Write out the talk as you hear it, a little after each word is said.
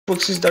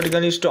proxies that you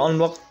can use to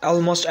unblock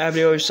almost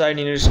every website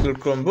in your school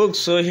Chromebook.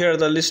 So here are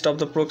the list of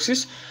the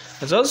proxies.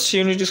 Just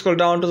you need to scroll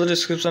down to the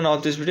description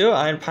of this video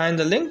and find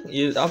the link.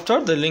 After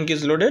the link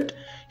is loaded,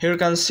 here you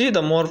can see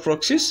the more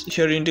proxies.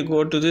 Here you need to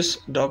go to this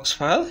docs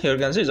file. Here you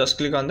can see, just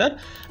click on that,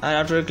 and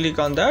after you click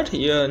on that,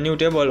 your new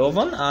tab will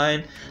open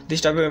and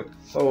this type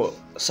of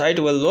site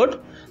will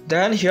load.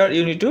 Then here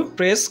you need to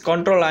press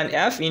Ctrl and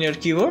F in your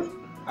keyboard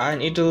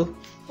and it will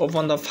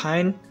open the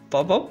find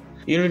pop-up.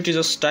 You need to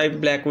just type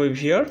black web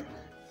here,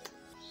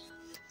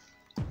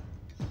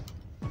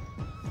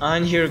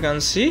 and here you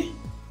can see,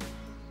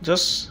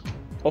 just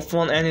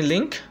open any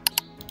link.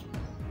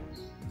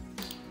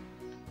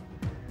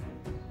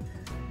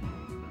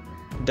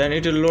 Then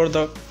it will load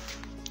the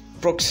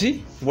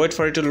proxy. Wait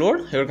for it to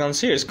load. Here you can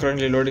see it's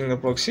currently loading the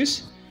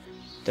proxies.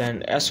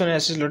 Then as soon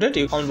as it's loaded,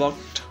 you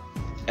unblocked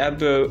app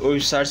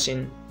websites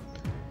in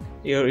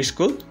your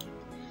school.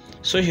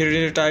 So here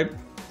you type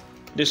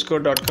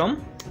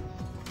discord.com,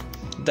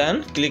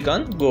 then click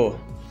on go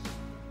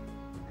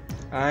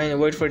and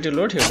wait for it to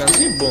load. Here you can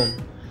see,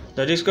 boom,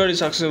 the Discord is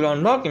successfully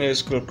unblocked in your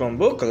school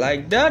Chromebook.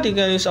 Like that, you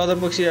can use other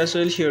proxies as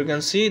well. Here you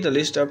can see the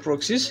list of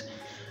proxies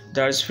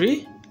that is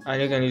free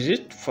and you can use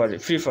it for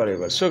free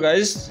forever. So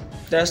guys,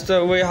 that's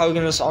the way how you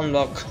can just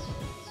unblock,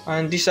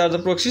 and these are the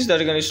proxies that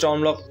you can use to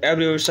unblock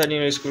every website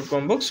in your school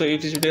Chromebook. So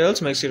if this video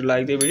helps, make sure to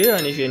like the video,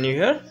 and if you're new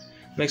here,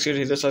 make sure to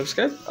hit the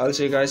subscribe. I'll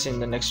see you guys in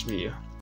the next video.